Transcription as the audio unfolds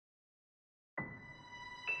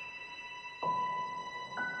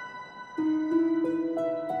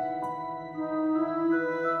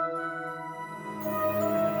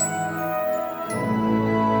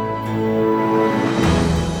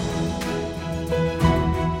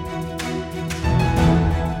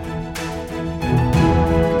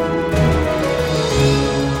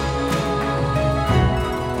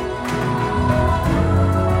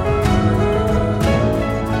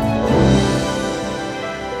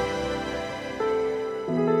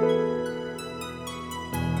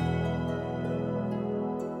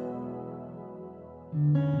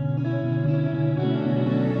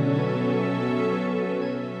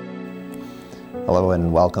Hello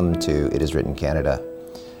and welcome to It Is Written Canada.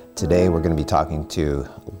 Today we're going to be talking to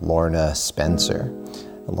Lorna Spencer.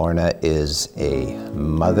 Lorna is a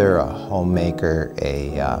mother, a homemaker,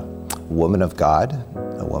 a woman of God,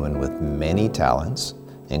 a woman with many talents,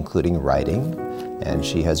 including writing, and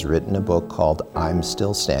she has written a book called I'm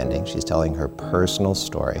Still Standing. She's telling her personal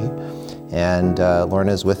story. And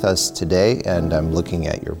Lorna is with us today, and I'm looking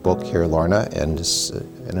at your book here, Lorna, and it's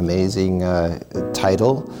an amazing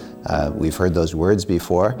title. We've heard those words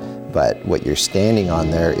before, but what you're standing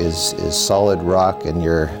on there is solid rock, and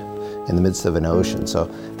you're in the midst of an ocean. So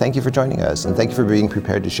thank you for joining us, and thank you for being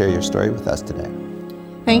prepared to share your story with us today.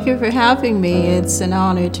 Thank you for having me. It's an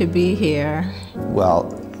honor to be here. Well,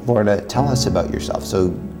 Lorna, tell us about yourself.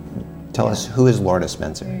 So tell us, who is Lorna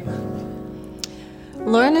Spencer?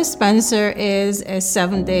 Lorna Spencer is a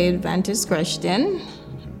Seventh-day Adventist Christian,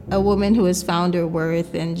 a woman who has found her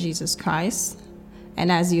worth in Jesus Christ.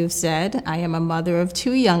 And as you've said, I am a mother of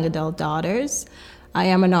 2 young adult daughters. I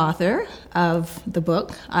am an author of the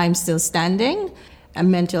book, I'm Still Standing, a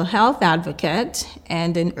mental health advocate,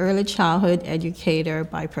 and an early childhood educator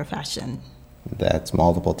by profession. That's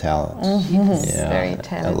multiple talents. Mm-hmm. Yeah, very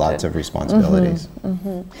talented. Lots of responsibilities. Mm-hmm.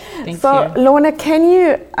 Mm-hmm. Thank you. Lorna, can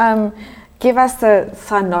you give us a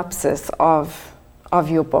synopsis of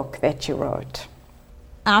your book that you wrote?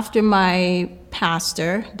 After my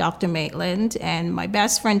pastor, Dr. Maitland, and my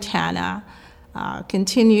best friend Tana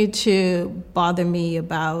continued to bother me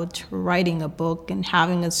about writing a book and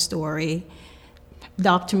having a story,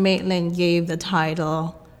 Dr. Maitland gave the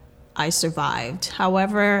title, I Survived.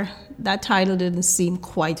 However, that title didn't seem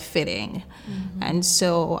quite fitting. Mm-hmm. And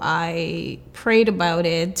so I prayed about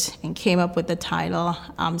it and came up with the title,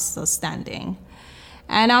 I'm Still Standing.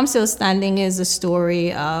 And I'm Still Standing is the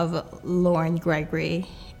story of Lauren Gregory,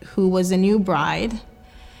 who was a new bride,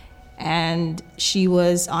 and she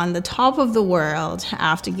was on the top of the world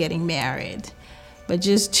after getting married. But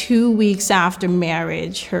just 2 weeks after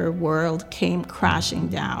marriage, her world came crashing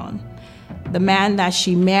down. The man that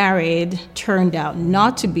she married turned out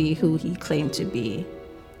not to be who he claimed to be.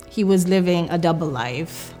 He was living a double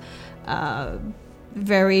life,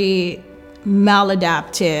 very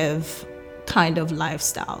maladaptive kind of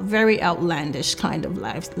lifestyle, very outlandish kind of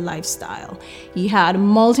lifestyle. He had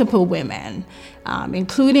multiple women,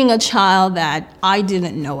 including a child that I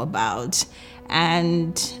didn't know about.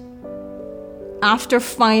 And after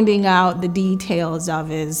finding out the details of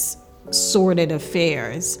his sordid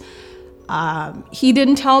affairs, he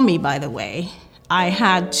didn't tell me, by the way. I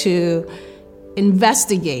had to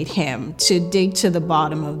investigate him to dig to the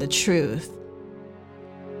bottom of the truth.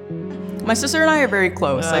 My sister and I are very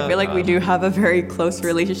close. I feel like we do have a very close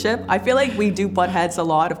relationship. I feel like we do butt heads a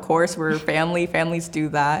lot. Of course, we're family. Families do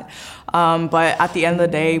that. But at the end of the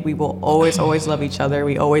day, we will always love each other.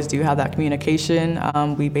 We always do have that communication.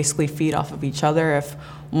 We basically feed off of each other. If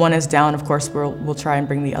one is down, of course, we'll try and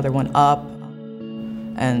bring the other one up.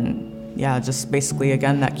 And yeah, just basically,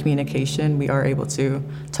 again, that communication, we are able to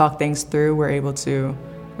talk things through. We're able to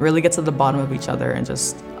really get to the bottom of each other and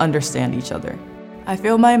just understand each other. I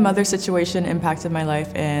feel my mother's situation impacted my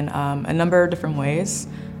life in a number of different ways.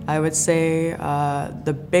 I would say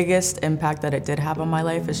the biggest impact that it did have on my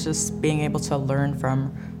life is just being able to learn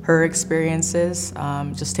from her experiences,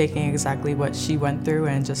 just taking exactly what she went through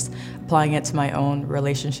and just applying it to my own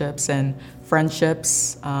relationships and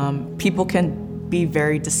friendships. People can be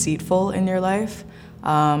very deceitful in your life.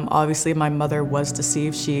 Obviously, my mother was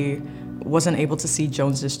deceived. She wasn't able to see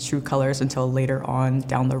Jones's true colors until later on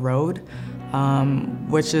down the road.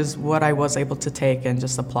 Which is what I was able to take and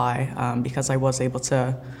just apply because I was able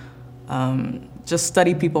to just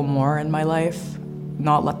study people more in my life,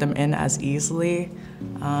 not let them in as easily,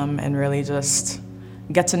 and really just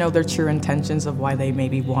get to know their true intentions of why they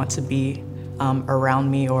maybe want to be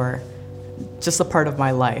around me or just a part of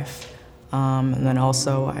my life. And then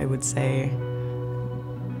also I would say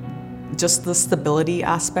just the stability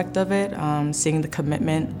aspect of it, seeing the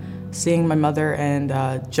commitment seeing my mother and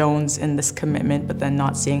Jones in this commitment, but then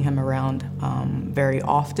not seeing him around very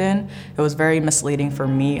often. It was very misleading for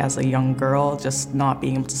me as a young girl, just not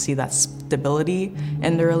being able to see that stability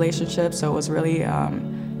in the relationship. So it was really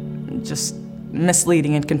just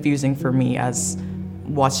misleading and confusing for me as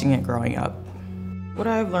watching it growing up. What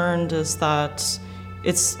I've learned is that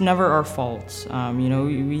it's never our fault.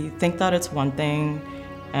 We think that it's one thing,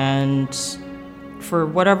 and for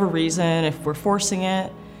whatever reason, if we're forcing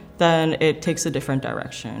it, then it takes a different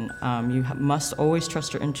direction. You must always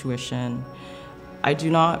trust your intuition. I do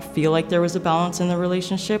not feel like there was a balance in the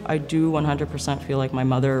relationship. I do 100% feel like my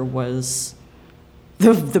mother was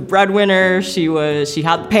the breadwinner. She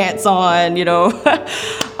had the pants on,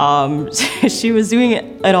 she was doing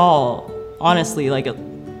it all, honestly, like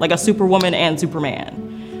a superwoman and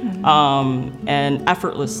Superman, and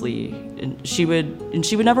effortlessly. And she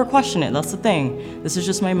would never question it. That's the thing. This is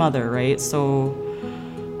just my mother, right? So,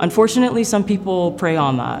 unfortunately, some people prey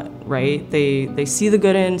on that, right? They see the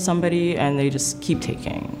good in somebody and they just keep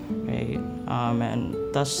taking, right? And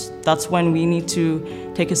that's when we need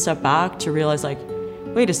to take a step back to realize, like,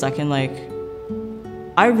 wait a second, like,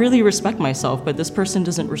 I really respect myself, but this person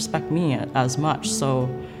doesn't respect me as much. So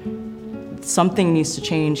something needs to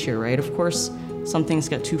change here, right? Of course, some things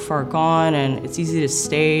get too far gone and it's easy to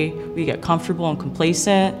stay. We get comfortable and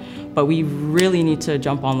complacent, but we really need to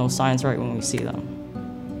jump on those signs right when we see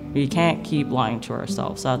them. We can't keep lying to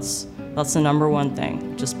ourselves. That's the number one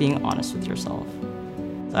thing, just being honest with yourself.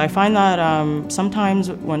 I find that sometimes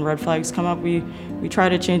when red flags come up, we try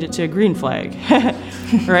to change it to a green flag,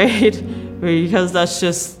 right? Because that's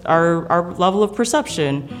just our level of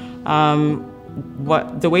perception.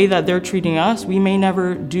 The way that they're treating us, we may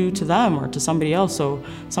never do to them or to somebody else. So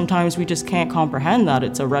sometimes we just can't comprehend that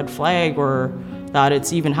it's a red flag or that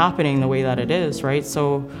it's even happening the way that it is, right?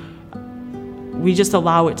 So we just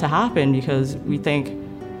allow it to happen because we think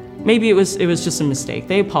maybe it was just a mistake.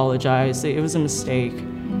 They apologize. It was a mistake.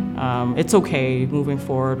 It's okay moving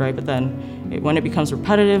forward, right? But then when it becomes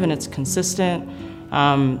repetitive and it's consistent,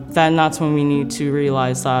 then that's when we need to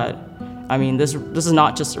realize that, I mean, this is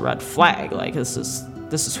not just a red flag. Like this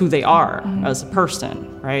is who they are as a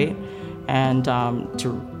person, right? And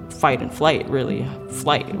to fight and flight, really,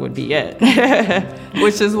 flight would be it.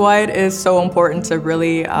 Which is why it is so important to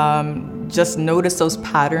really just notice those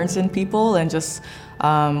patterns in people and just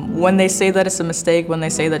when they say that it's a mistake, when they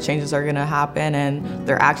say that changes are going to happen and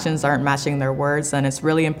their actions aren't matching their words, then it's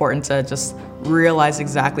really important to just realize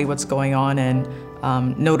exactly what's going on and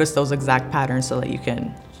notice those exact patterns so that you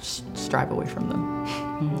can strive away from them.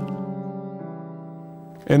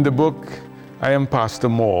 In the book, I am Pastor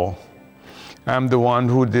Moore. I'm the one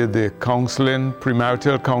who did the counseling,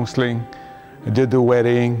 premarital counseling, did the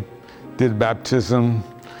wedding, did baptism,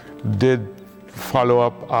 did follow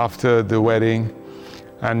up after the wedding,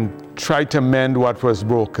 and tried to mend what was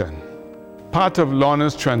broken. Part of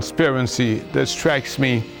Lorna's transparency that strikes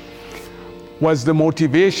me was the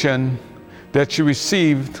motivation that she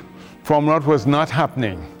received from what was not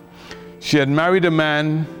happening. She had married a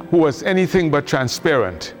man who was anything but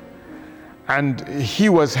transparent, and he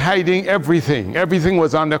was hiding everything. Everything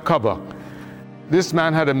was undercover. This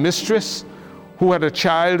man had a mistress who had a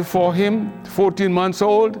child for him, 14 months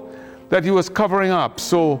old, that he was covering up.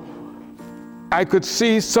 So I could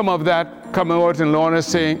see some of that coming out in Lorna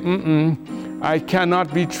saying, I cannot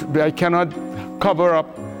cover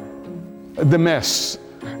up the mess.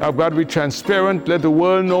 I've got to be transparent, let the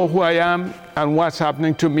world know who I am and what's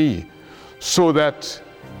happening to me, so that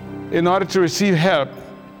in order to receive help,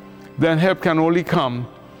 then help can only come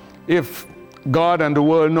if God and the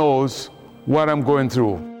world knows what I'm going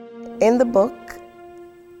through. In the book,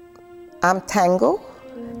 I'm Tango.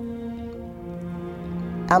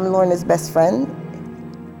 I'm Lorna's best friend.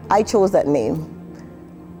 I chose that name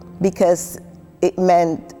because it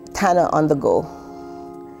meant Tana on the go,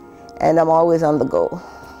 and I'm always on the go.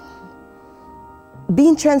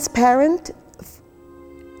 Being transparent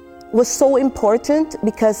was so important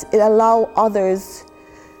because it allowed others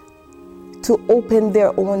to open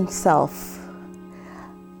their own self.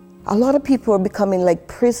 A lot of people are becoming like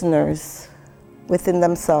prisoners within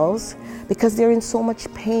themselves because they're in so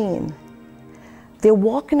much pain. They're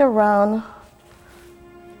walking around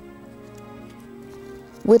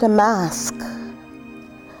with a mask,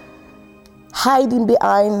 hiding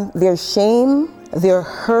behind their shame, their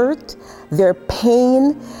hurt, their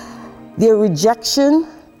pain, their rejection.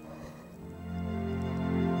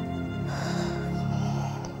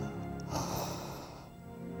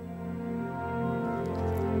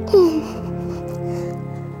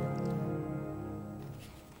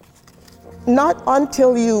 Not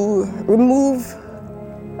until you remove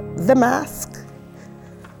the mask?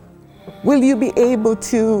 Will you be able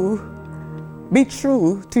to be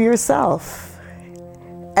true to yourself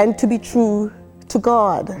and to be true to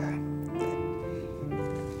God?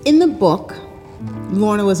 In the book,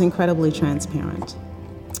 Lorna was incredibly transparent.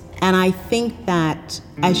 And I think that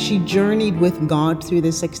as she journeyed with God through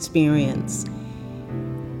this experience,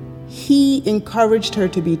 He encouraged her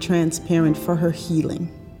to be transparent for her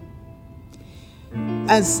healing.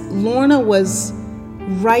 As Lorna was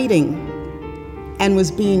writing and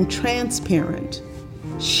was being transparent,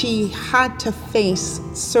 she had to face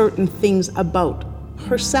certain things about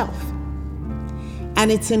herself.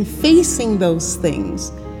 And it's in facing those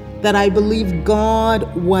things that I believe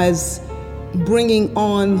God was bringing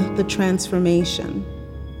on the transformation.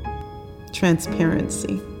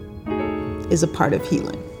 Transparency is a part of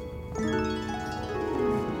healing.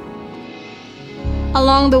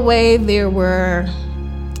 Along the way, there were,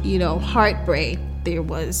 heartbreak. There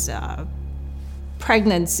was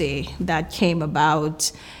pregnancy that came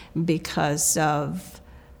about because of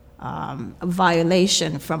a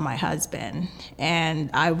violation from my husband. And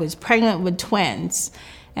I was pregnant with twins.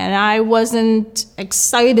 And I wasn't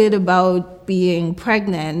excited about being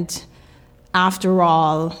pregnant after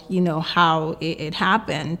all, how it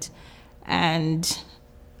happened. And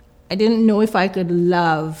I didn't know if I could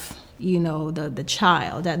love, the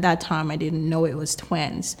child. At that time, I didn't know it was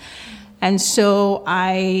twins. And so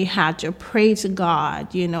I had to pray to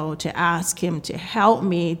God, to ask Him to help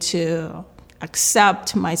me to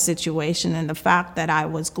accept my situation and the fact that I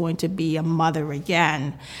was going to be a mother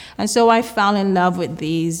again. And so I fell in love with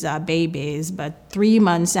these babies, but 3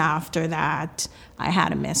 months after that, I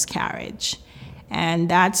had a miscarriage. And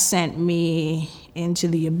that sent me into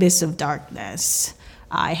the abyss of darkness.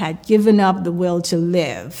 I had given up the will to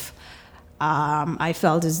live. I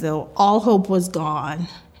felt as though all hope was gone.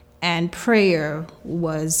 And prayer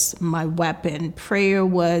was my weapon. Prayer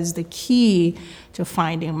was the key to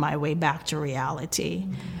finding my way back to reality.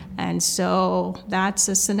 And so that's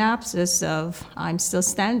a synopsis of I'm still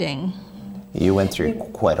standing. You went through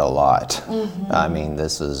quite a lot. I mean,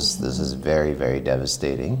 this is very, very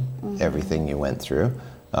devastating, everything you went through.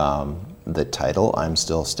 The title, I'm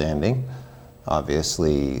Still Standing,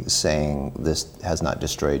 obviously saying this has not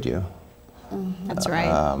destroyed you. That's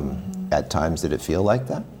right. At times, did it feel like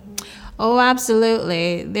that? Oh,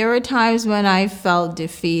 absolutely. There were times when I felt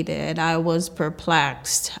defeated. I was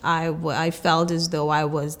perplexed. I felt as though I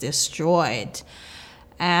was destroyed.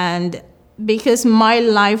 And because my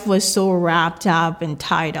life was so wrapped up and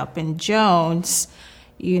tied up in Jones,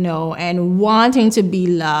 and wanting to be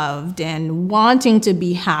loved and wanting to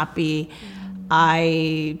be happy,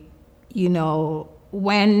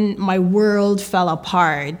 when my world fell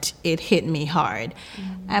apart, it hit me hard.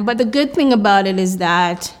 But the good thing about it is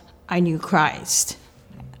that I knew Christ.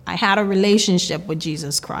 I had a relationship with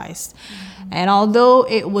Jesus Christ. And although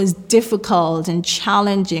it was difficult and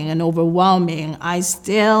challenging and overwhelming, I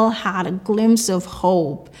still had a glimpse of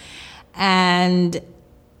hope. And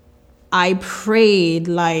I prayed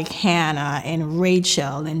like Hannah and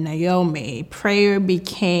Rachel and Naomi. Prayer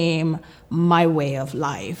became my way of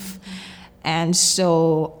life. And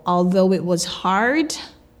so, although it was hard,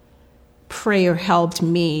 prayer helped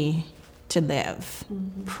me to live.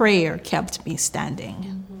 Prayer kept me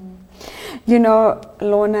standing.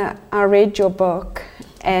 Lorna, I read your book,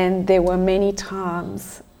 and there were many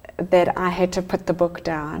times that I had to put the book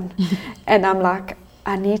down. And I'm like,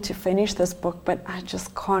 I need to finish this book, but I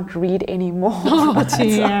just can't read anymore. Oh,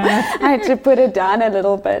 dear. I had to put it down a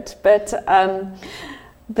little bit. But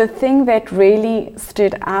the thing that really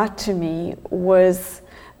stood out to me was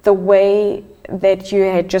the way that you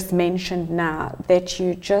had just mentioned now, that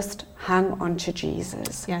you just hung on to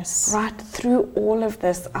Jesus. Yes. Right through all of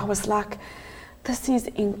this, I was like, this is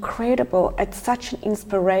incredible. It's such an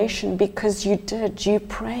inspiration because you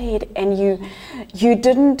prayed and you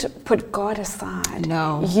didn't put God aside.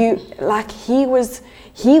 No. He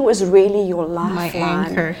was really your lifeline. My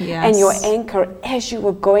anchor, yes. And your anchor as you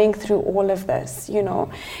were going through all of this,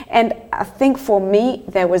 And I think for me,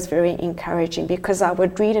 that was very encouraging because I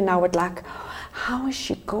would read and I would like, how is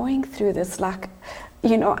she going through this? Like,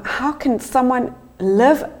 how can someone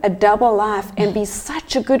live a double life and be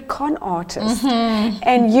such a good con artist?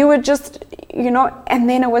 And you were just, and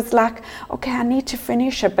then it was like, okay, I need to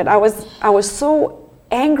finish it. But I was so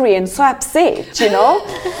angry and so upset,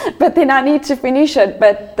 but then I need to finish it.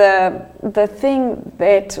 But the thing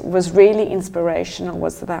that was really inspirational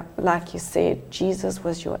was that, like you said, Jesus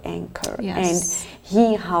was your anchor. Yes. And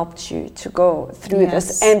He helped you to go through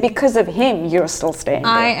this. And because of Him, you're still standing.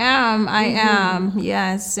 I am,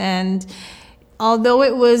 yes. And although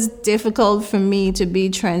it was difficult for me to be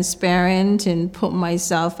transparent and put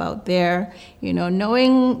myself out there,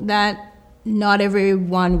 knowing that not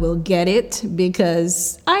everyone will get it,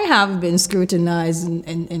 because I have been scrutinized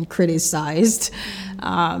and criticized.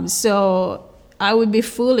 So I would be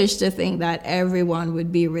foolish to think that everyone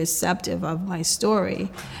would be receptive of my story.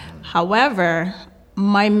 However,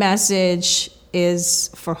 my message is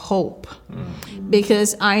for hope,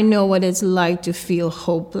 because I know what it's like to feel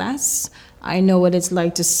hopeless. I know what it's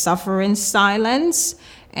like to suffer in silence.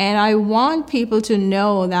 And I want people to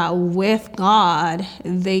know that with God,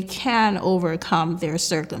 they can overcome their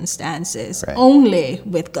circumstances, only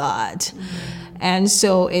with God. And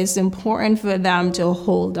so it's important for them to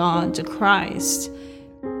hold on to Christ.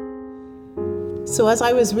 So as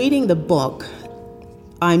I was reading the book,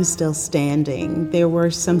 I'm Still Standing, there were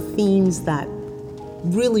some themes that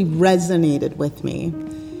really resonated with me.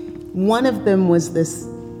 One of them was this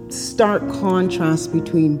stark contrast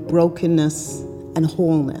between brokenness and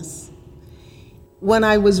wholeness. When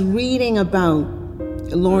I was reading about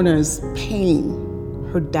Lorna's pain,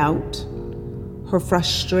 her doubt, her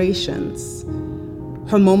frustrations,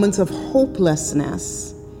 her moments of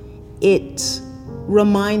hopelessness, it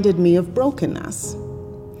reminded me of brokenness.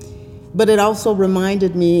 But it also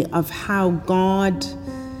reminded me of how God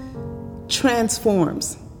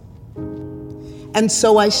transforms. And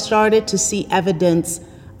so I started to see evidence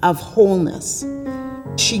of wholeness.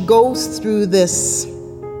 She goes through this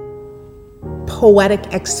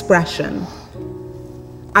poetic expression.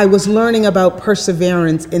 I was learning about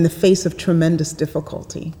perseverance in the face of tremendous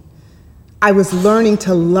difficulty. I was learning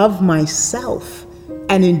to love myself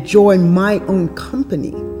and enjoy my own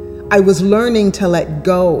company. I was learning to let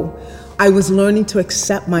go. I was learning to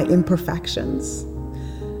accept my imperfections.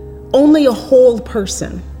 Only a whole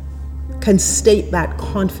person can state that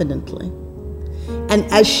confidently. And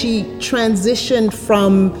as she transitioned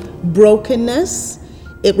from brokenness,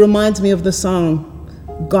 it reminds me of the song,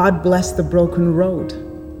 God Bless the Broken Road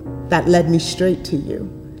that led me straight to you.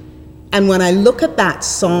 And when I look at that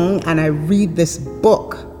song and I read this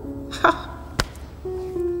book,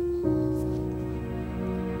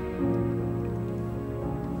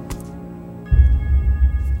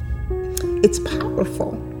 it's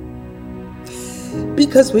powerful.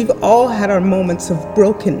 Because we've all had our moments of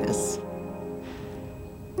brokenness.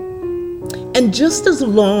 And just as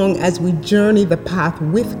long as we journey the path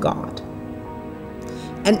with God,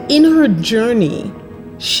 and in her journey,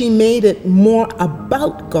 she made it more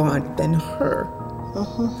about God than her.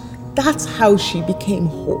 That's how she became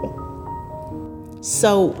whole.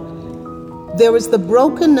 So there was the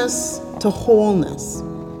brokenness to wholeness.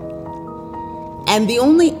 And the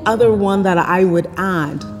only other one that I would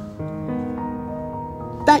add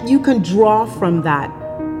that you can draw from that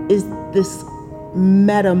is this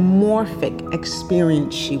metamorphic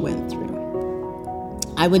experience she went through.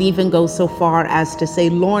 I would even go so far as to say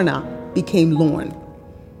Lorna became Lorne.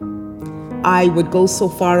 I would go so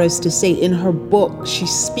far as to say in her book, she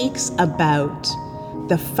speaks about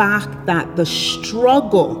the fact that the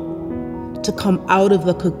struggle to come out of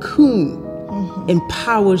the cocoon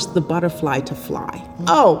empowers the butterfly to fly.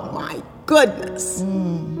 Oh my goodness.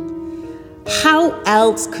 How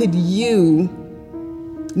else could you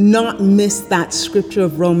not miss that scripture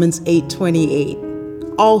of Romans 8:28?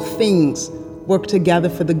 All things work together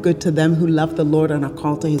for the good to them who love the Lord and are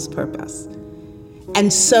called to his purpose.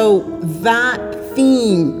 And so that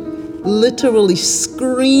theme literally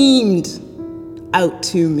screamed out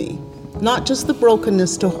to me. Not just the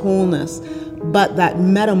brokenness to wholeness, but that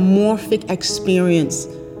metamorphic experience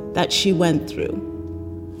that she went through.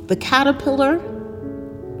 The caterpillar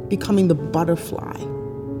becoming the butterfly.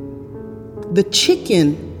 The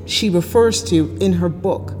chicken she refers to in her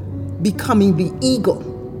book becoming the eagle.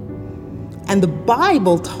 And the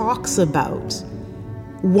Bible talks about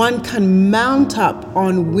one can mount up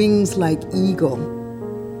on wings like eagle.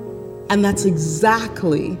 And that's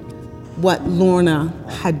exactly what Lorna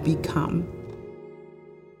had become.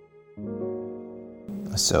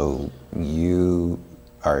 So you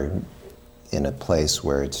are in a place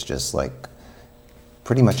where it's just like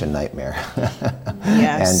pretty much a nightmare.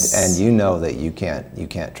 Yes. And you know that you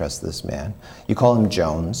can't trust this man. You call him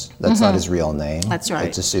Jones. That's not his real name. That's right.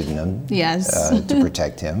 It's a pseudonym. Yes. To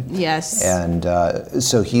protect him. Yes. And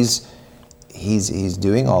so he's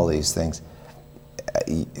doing all these things.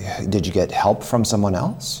 Did you get help from someone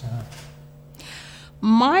else?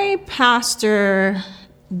 My pastor,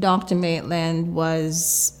 Dr. Maitland,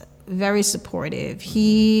 was very supportive.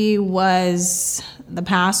 He was the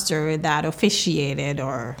pastor that officiated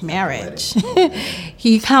our marriage.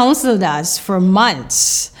 He counseled us for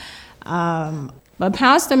months. But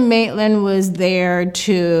Pastor Maitland was there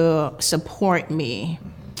to support me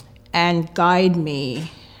and guide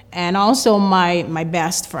me. And also my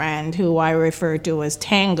best friend, who I refer to as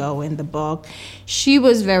Tango in the book, she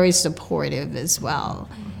was very supportive as well.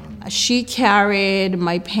 She carried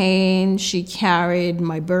my pain, she carried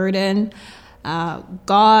my burden.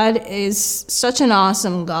 God is such an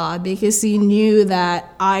awesome God because he knew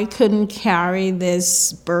that I couldn't carry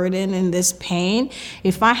this burden and this pain.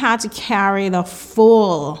 If I had to carry the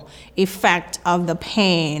full effect of the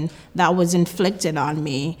pain that was inflicted on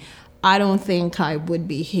me, I don't think I would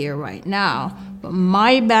be here right now. But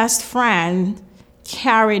my best friend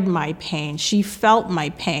carried my pain. She felt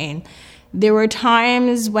my pain. There were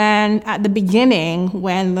times when, at the beginning,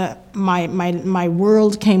 when my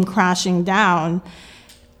world came crashing down,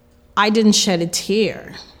 I didn't shed a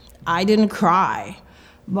tear. I didn't cry.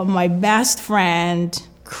 But my best friend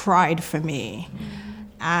cried for me.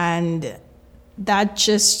 And that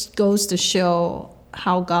just goes to show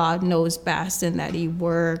how God knows best and that he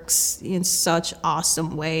works in such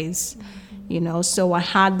awesome ways. So I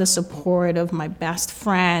had the support of my best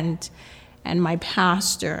friend and my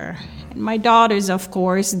pastor. And my daughters, of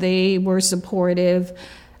course, they were supportive,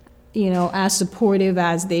 as supportive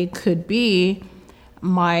as they could be.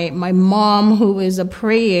 My mom, who is a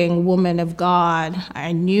praying woman of God,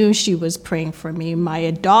 I knew she was praying for me. My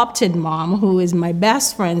adopted mom, who is my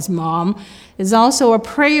best friend's mom, is also a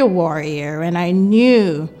prayer warrior, and I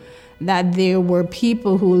knew that there were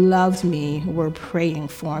people who loved me, who were praying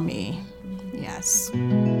for me. Yes.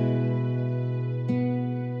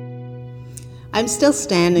 I'm Still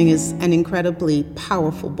Standing is an incredibly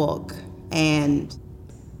powerful book, and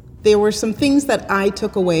there were some things that I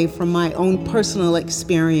took away from my own personal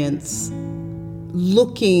experience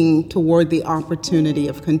looking toward the opportunity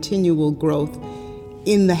of continual growth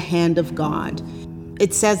in the hand of God.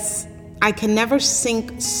 It says, I can never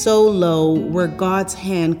sink so low where God's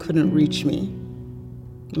hand couldn't reach me,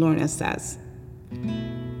 Lorna says.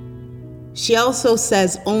 She also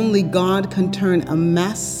says only God can turn a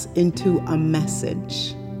mess into a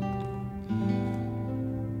message.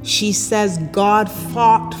 She says God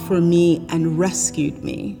fought for me and rescued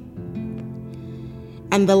me.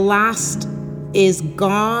 And the last is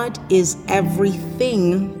God is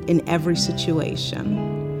everything in every situation.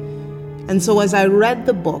 And so as I read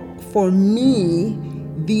the book, for me,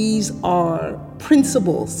 these are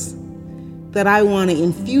principles that I want to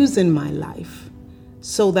infuse in my life,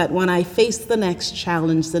 so that when I face the next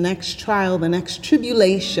challenge, the next trial, the next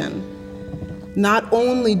tribulation, not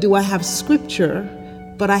only do I have scripture,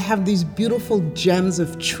 but I have these beautiful gems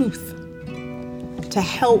of truth to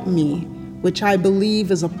help me, which I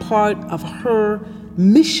believe is a part of her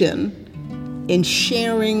mission in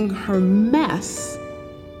sharing her mess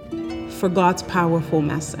for God's powerful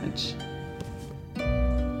message.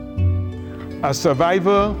 A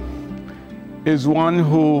survivor is one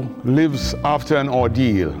who lives after an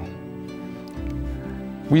ordeal.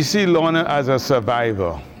 We see Lorna as a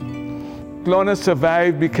survivor. Lorna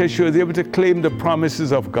survived because she was able to claim the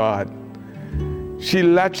promises of God. She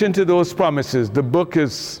latched into those promises. The book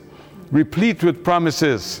is replete with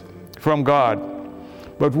promises from God.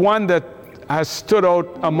 But one that has stood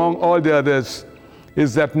out among all the others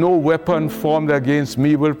is that no weapon formed against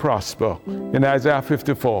me will prosper, in Isaiah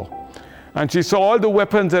 54. And she saw all the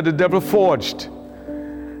weapons that the devil forged,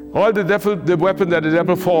 all the weapons that the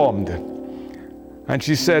devil formed. And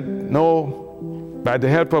she said, no, by the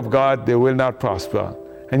help of God, they will not prosper.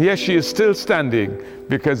 And yes, she is still standing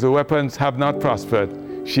because the weapons have not prospered.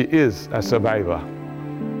 She is a survivor.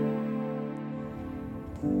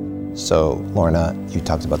 So, Lorna, you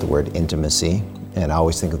talked about the word intimacy, and I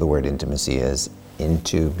always think of the word intimacy as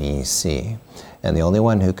into me see. And the only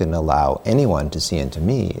one who can allow anyone to see into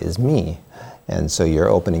me is me. And so you're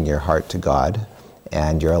opening your heart to God,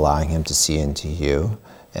 and you're allowing him to see into you.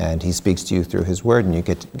 And he speaks to you through his word, and you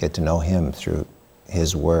get to know him through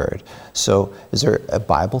his word. So is there a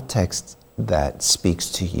Bible text that speaks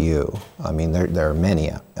to you? I mean, there are many,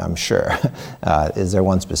 I'm sure. Is there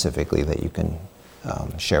one specifically that you can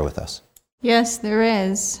share with us? Yes, there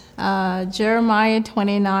is. Jeremiah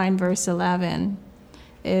 29, verse 11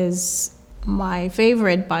 is my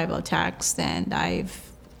favorite Bible text, and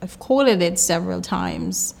I've quoted it several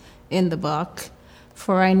times in the book.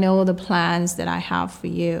 For I know the plans that I have for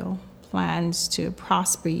you, plans to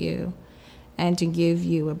prosper you and to give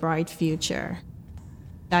you a bright future.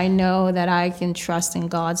 I know that I can trust in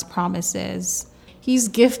God's promises. He's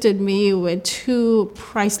gifted me with two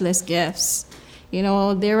priceless gifts. You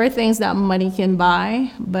know, there are things that money can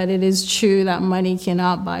buy, but it is true that money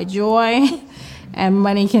cannot buy joy and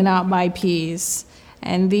money cannot buy peace.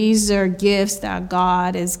 And these are gifts that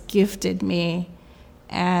God has gifted me,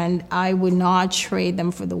 and I would not trade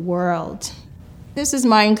them for the world. This is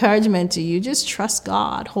my encouragement to you. Just trust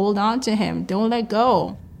God. Hold on to Him. Don't let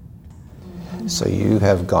go. So you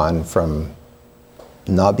have gone from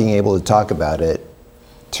not being able to talk about it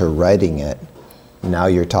to writing it. Now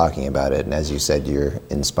you're talking about it, and as you said, you're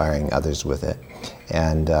inspiring others with it.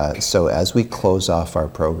 And so as we close off our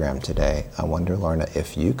program today, I wonder, Lorna,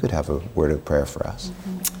 if you could have a word of prayer for us.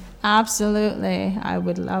 Absolutely. I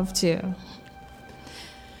would love to.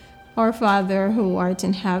 Our Father, who art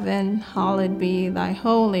in heaven, hallowed be thy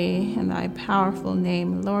holy and thy powerful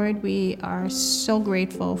name. Lord, we are so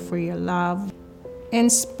grateful for your love. In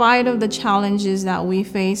spite of the challenges that we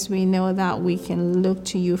face, we know that we can look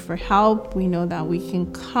to you for help. We know that we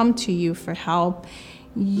can come to you for help.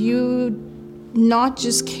 You not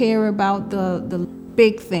just care about the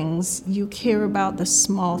big things, you care about the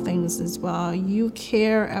small things as well. You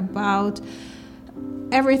care about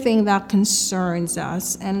everything that concerns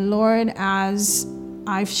us. And Lord, as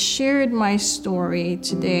I've shared my story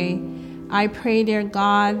today, I pray, dear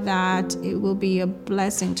God, that it will be a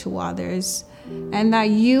blessing to others, and that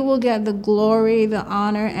you will get the glory, the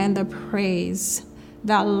honor, and the praise,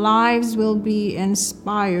 that lives will be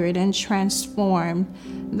inspired and transformed,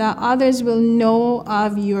 that others will know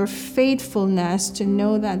of your faithfulness, to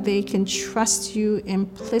know that they can trust you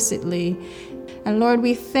implicitly. And Lord,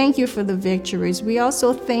 we thank you for the victories. We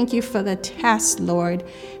also thank you for the tests, Lord,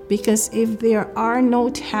 because if there are no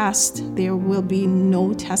tests, there will be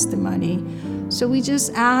no testimony. So we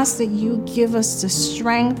just ask that you give us the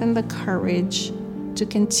strength and the courage to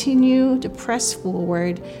continue to press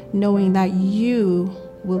forward, knowing that you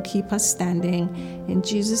will keep us standing. In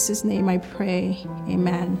Jesus' name I pray,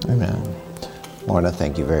 amen. Amen. Lorna,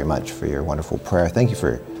 thank you very much for your wonderful prayer. Thank you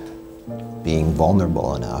for being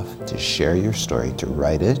vulnerable enough to share your story, to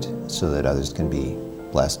write it so that others can be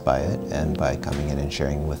blessed by it, and by coming in and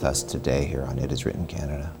sharing with us today here on It Is Written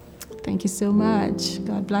Canada. Thank you so much.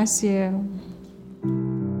 God bless you.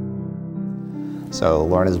 So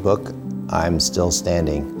Lorna's book, I'm Still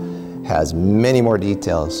Standing, has many more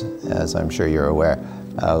details, as I'm sure you're aware,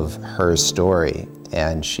 of her story,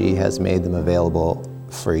 and she has made them available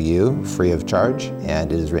for you free of charge,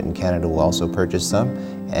 and It Is Written Canada will also purchase some,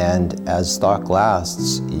 and as stock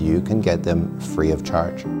lasts, you can get them free of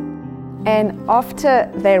charge. And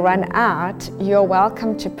after they run out, you're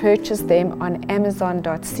welcome to purchase them on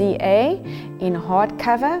Amazon.ca in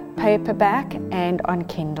hardcover, paperback, and on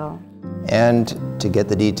Kindle. And to get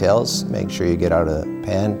the details, make sure you get out a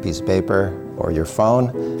pen, piece of paper, or your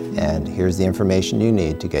phone, and here's the information you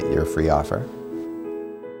need to get your free offer.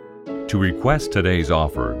 To request today's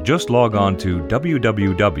offer, just log on to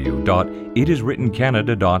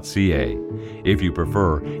www.itiswrittencanada.ca. If you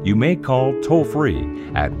prefer, you may call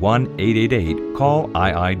toll-free at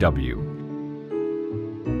 1-888-CALL-IIW.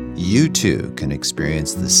 You too can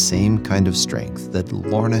experience the same kind of strength that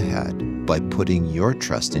Lorna had by putting your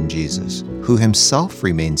trust in Jesus, who himself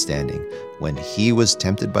remained standing when he was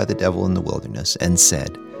tempted by the devil in the wilderness and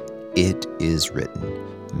said, "It is written,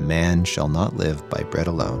 man shall not live by bread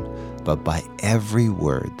alone, but by every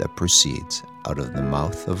word that proceeds out of the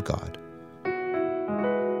mouth of God."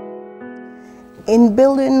 In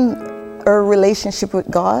building her relationship with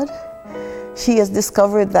God, she has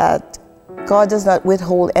discovered that God does not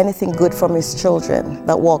withhold anything good from his children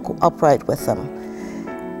that walk upright with him.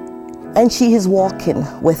 And she is walking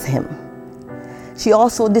with him. She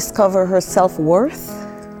also discovered her self-worth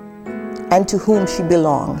and to whom she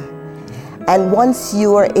belongs. And once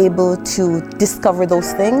you are able to discover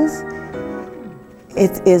those things,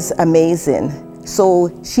 it is amazing. So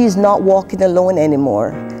she's not walking alone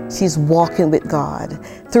anymore. She's walking with God.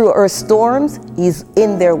 Through her storms, he's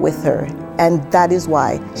in there with her. And that is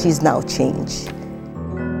why she's now changed.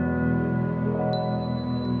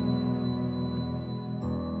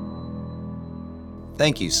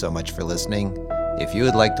 Thank you so much for listening. If you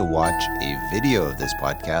would like to watch a video of this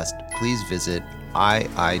podcast, please visit iiw.ca.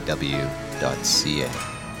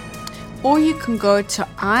 Or you can go to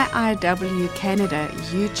IIW Canada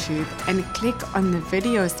YouTube and click on the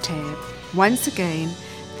videos tab. Once again,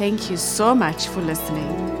 thank you so much for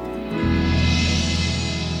listening.